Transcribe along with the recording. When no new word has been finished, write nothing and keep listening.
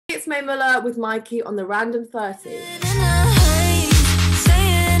It's Mae Muller with Mikey on the Random 30. How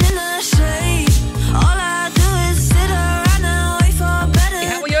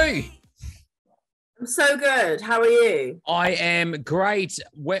are you? I'm so good. How are you? I am great.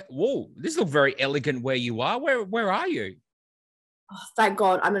 Whoa, this looks very elegant where you are. Where are you? Oh, thank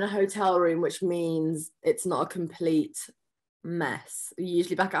God I'm in a hotel room, which means it's not a complete mess.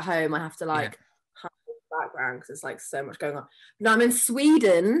 Usually back at home, I have to hide the background because there's like so much going on. No, I'm in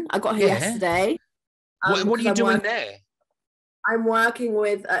Sweden. I got here yesterday. What are you doing there? I'm working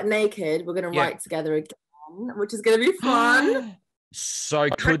with Neiked. We're going to write together again, which is going to be fun. So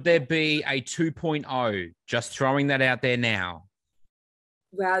could there be a 2.0? Just throwing that out there now.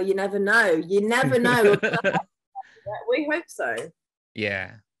 Well, you never know. You never know. We hope so.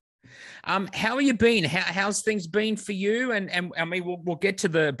 Yeah. How have you been? How's things been for you? And I mean, we'll get to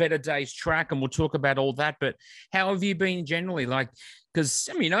the Better Days track and we'll talk about all that. But how have you been generally? Like, because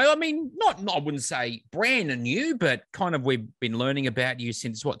I mean, not I wouldn't say brand new, but kind of we've been learning about you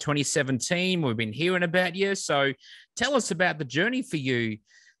since 2017. We've been hearing about you. So tell us about the journey for you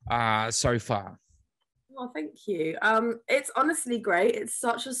so far. Oh, thank you. It's honestly great. It's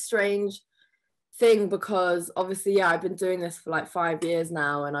such a strange thing because obviously, I've been doing this for like 5 years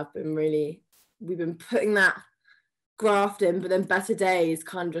now, and we've been putting that graft in, but then Better Days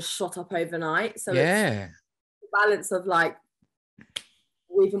kind of just shot up overnight. So it's the balance of like,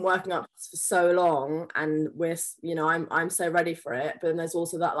 we've been working up for so long and I'm so ready for it, but then there's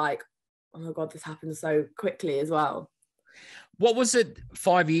also that like, oh my God, this happened so quickly as well. What was it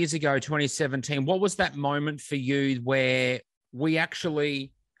 5 years ago, 2017? What was that moment for you where we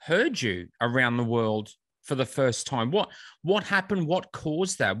actually heard you around the world for the first time? What happened? What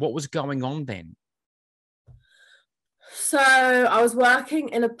caused that? What was going on then? So I was working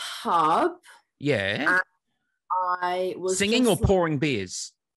in a pub. Yeah. And I was singing or pouring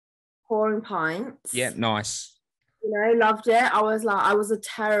beers? Pouring pints. Yeah, nice. Loved it. I was a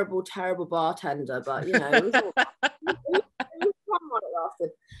terrible, terrible bartender, but it was all, it was fun while it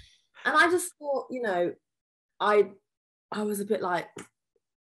lasted. And I just thought, I was a bit like,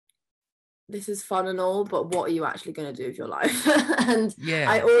 this is fun and all, but what are you actually going to do with your life? And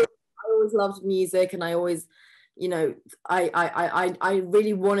I always loved music, and I always, I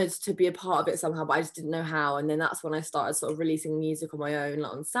really wanted to be a part of it somehow, but I just didn't know how. And then that's when I started sort of releasing music on my own,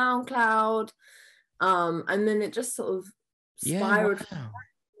 like on SoundCloud. And then it just sort of spiraled from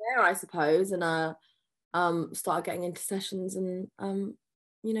there, I suppose, and started getting into sessions and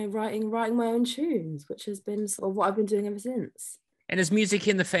writing my own tunes, which has been sort of what I've been doing ever since. And is music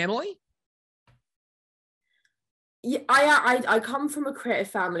in the family? Yeah, I come from a creative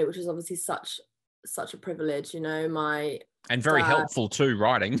family, which is obviously such a privilege, and very helpful too,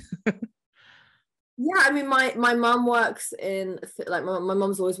 writing. Yeah, I mean, my mum works in my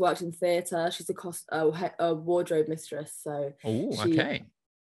mum's always worked in theatre. She's a wardrobe mistress, so okay.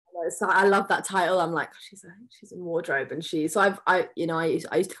 So I love that title. I'm like, she's in wardrobe, and I used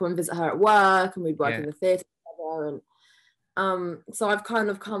to come and visit her at work, and we'd work in the theatre together, and so I've kind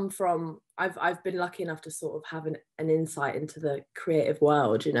of come from. I've been lucky enough to sort of have an insight into the creative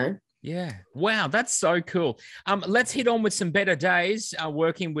world, Yeah. Wow, that's so cool. Let's hit on with some Better Days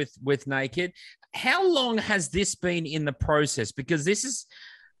working with Neiked. How long has this been in the process? Because this is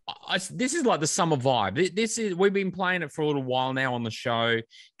like the summer vibe. We've been playing it for a little while now on the show.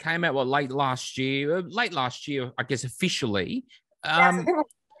 Came out late last year, I guess officially. I think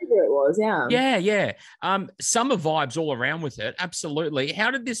it was, Yeah. Summer vibes all around with it. Absolutely.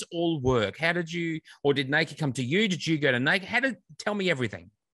 How did this all work? How did Neiked come to you? Did you go to Neiked? Tell me everything.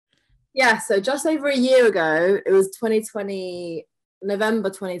 Yeah, so just over a year ago, it was 2020,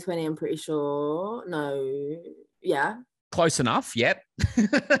 November 2020, I'm pretty sure. No, yeah. Close enough, yep. Over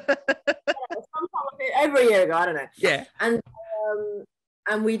a year ago, I don't know. Yeah. And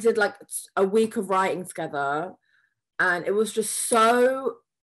we did like a week of writing together, and it was just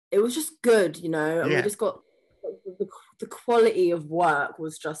good, and we just got the quality of work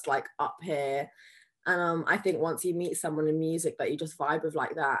was just like up here. And I think once you meet someone in music that you just vibe with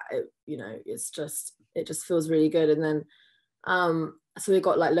like that, it just feels really good. And then so we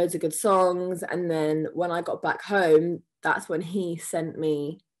got like loads of good songs, and then when I got back home, that's when he sent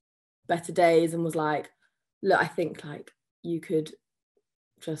me Better Days and was like, look, I think like you could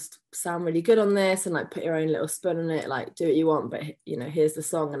just sound really good on this and like put your own little spin on it, like do what you want, but here's the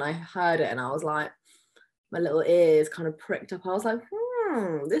song. And I heard it and I was like, my little ears kind of pricked up. I was like,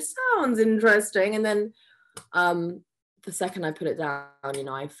 this sounds interesting. And then the second I put it down,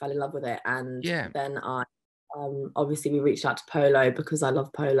 I fell in love with it. And then I obviously we reached out to Polo because I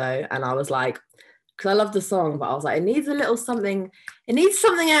love polo, and I was like, because I love the song, but I was like, it needs a little something. It needs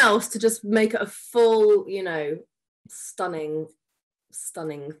something else to just make it a full, you know, stunning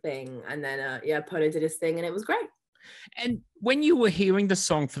thing. And then yeah, Polo did his thing, and it was great. And when you were hearing the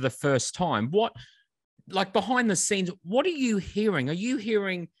song for the first time, what, like behind the scenes, what are you hearing? Are you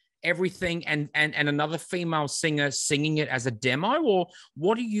hearing everything and another female singer singing it as a demo, or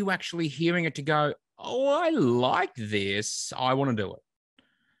what are you actually hearing it to go, oh, I like this, I want to do it?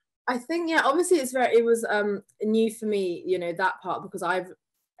 I think, yeah, obviously it was new for me, you know, that part, because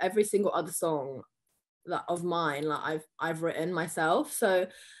every single other song that of mine, like I've written myself. So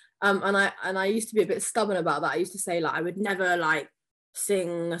and I used to be a bit stubborn about that. I used to say like I would never like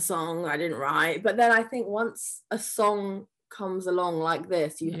sing a song I didn't write. But then I think once a song comes along like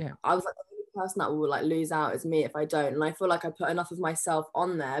this, I was like, the only person that will like lose out is me if I don't. And I feel like I put enough of myself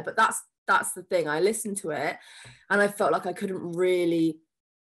on there. But that's the thing. I listened to it and I felt like I couldn't really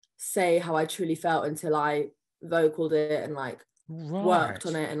say how I truly felt until I vocaled it and like worked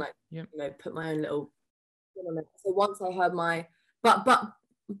on it and like you know, put my own little thing on it. So once I heard my but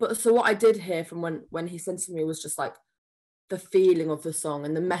so what I did hear from when he sent it to me was just like the feeling of the song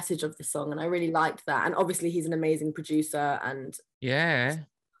and the message of the song, and I really liked that. And obviously he's an amazing producer, and yeah,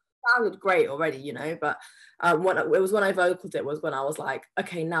 sounded great already, you know. But when I vocaled it was when I was like,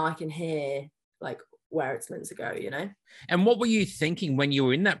 okay, now I can hear like where it's meant to go, you know. And what were you thinking when you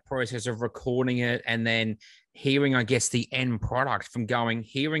were in that process of recording it and then hearing, I guess, the end product, from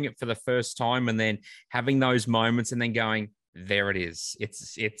hearing it for the first time and then having those moments and then going, there it is,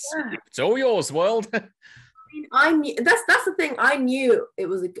 it's all yours, world. I knew that's the thing. I knew it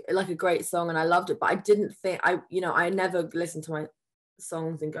was like a great song and I loved it, but I didn't think I never listened to my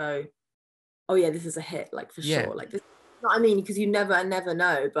songs and go, oh yeah, this is a hit, like for sure. Like this, you know what I mean? Because you never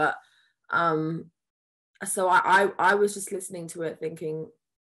know. But so I was just listening to it thinking,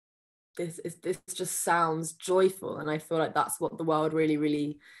 this just sounds joyful, and I feel like that's what the world really,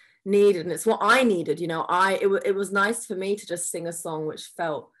 really needed, and it's what I needed, you know. It was nice for me to just sing a song which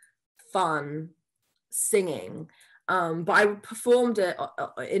felt fun singing, but I performed it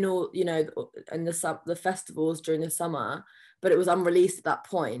in all, you know, in the festivals during the summer, but it was unreleased at that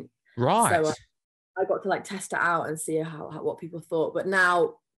point, right? So I got to like test it out and see how what people thought. But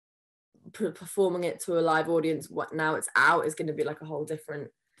now performing it to a live audience, what now it's out, is going to be like a whole different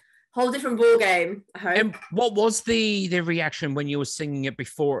ball game, I hope. And what was the reaction when you were singing it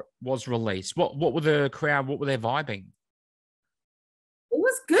before it was released? What were the crowd, what were they vibing? It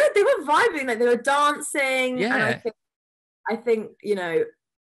was good. They were vibing, like they were dancing. Yeah. And I think, you know,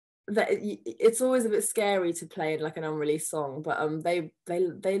 that it's always a bit scary to play like an unreleased song, but they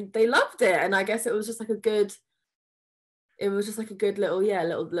loved it, and I guess it was just like a good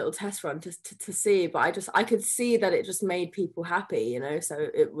little test run to see. But I could see that it just made people happy, you know. So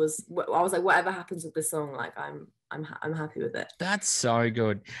I was like, whatever happens with this song, like I'm happy with it. That's so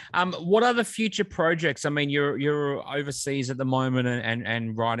good. What are the future projects? I mean, you're overseas at the moment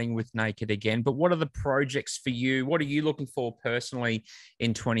and writing with Neiked again, but what are the projects for you? What are you looking for personally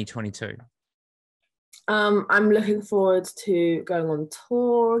in 2022? I'm looking forward to going on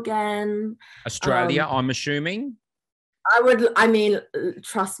tour again. Australia, I'm assuming. I mean,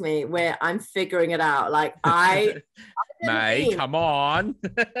 trust me, I'm figuring it out. Like Mae, come on.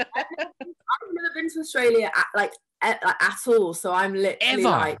 I've never been to Australia at all. So I'm literally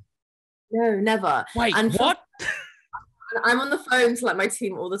like, no, never. Wait, and what? I'm on the phone to like my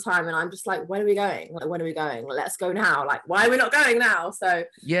team all the time, and I'm just like, when are we going? Like, when are we going? Let's go now. Like, why are we not going now? So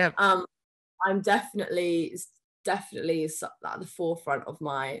yeah, I'm definitely at the forefront of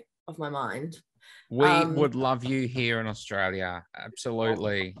my mind. We would love you here in Australia.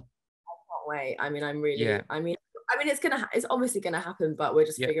 Absolutely. I can't wait. I mean, I'm really, I mean, it's obviously gonna happen, but we're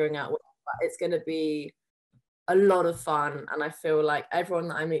just figuring out what. It's gonna be a lot of fun, and I feel like everyone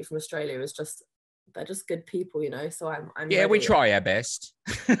that I meet from Australia they're just good people, you know. So I'm ready. We try our best.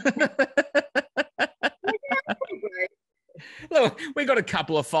 Look, we got a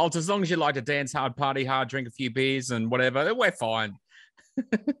couple of faults. As long as you like to dance hard, party hard, drink a few beers and whatever, we're fine.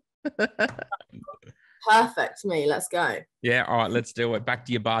 Perfect to me. Let's go. Yeah, all right, let's do it. Back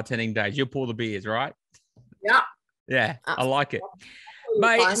to your bartending days. You'll pour the beers, right? Yeah. Yeah, absolutely. I like it.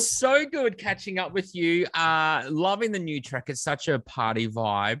 Mate, so good catching up with you. Loving the new track. It's such a party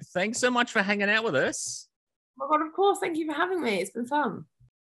vibe. Thanks so much for hanging out with us. Oh my God, of course. Thank you for having me. It's been fun.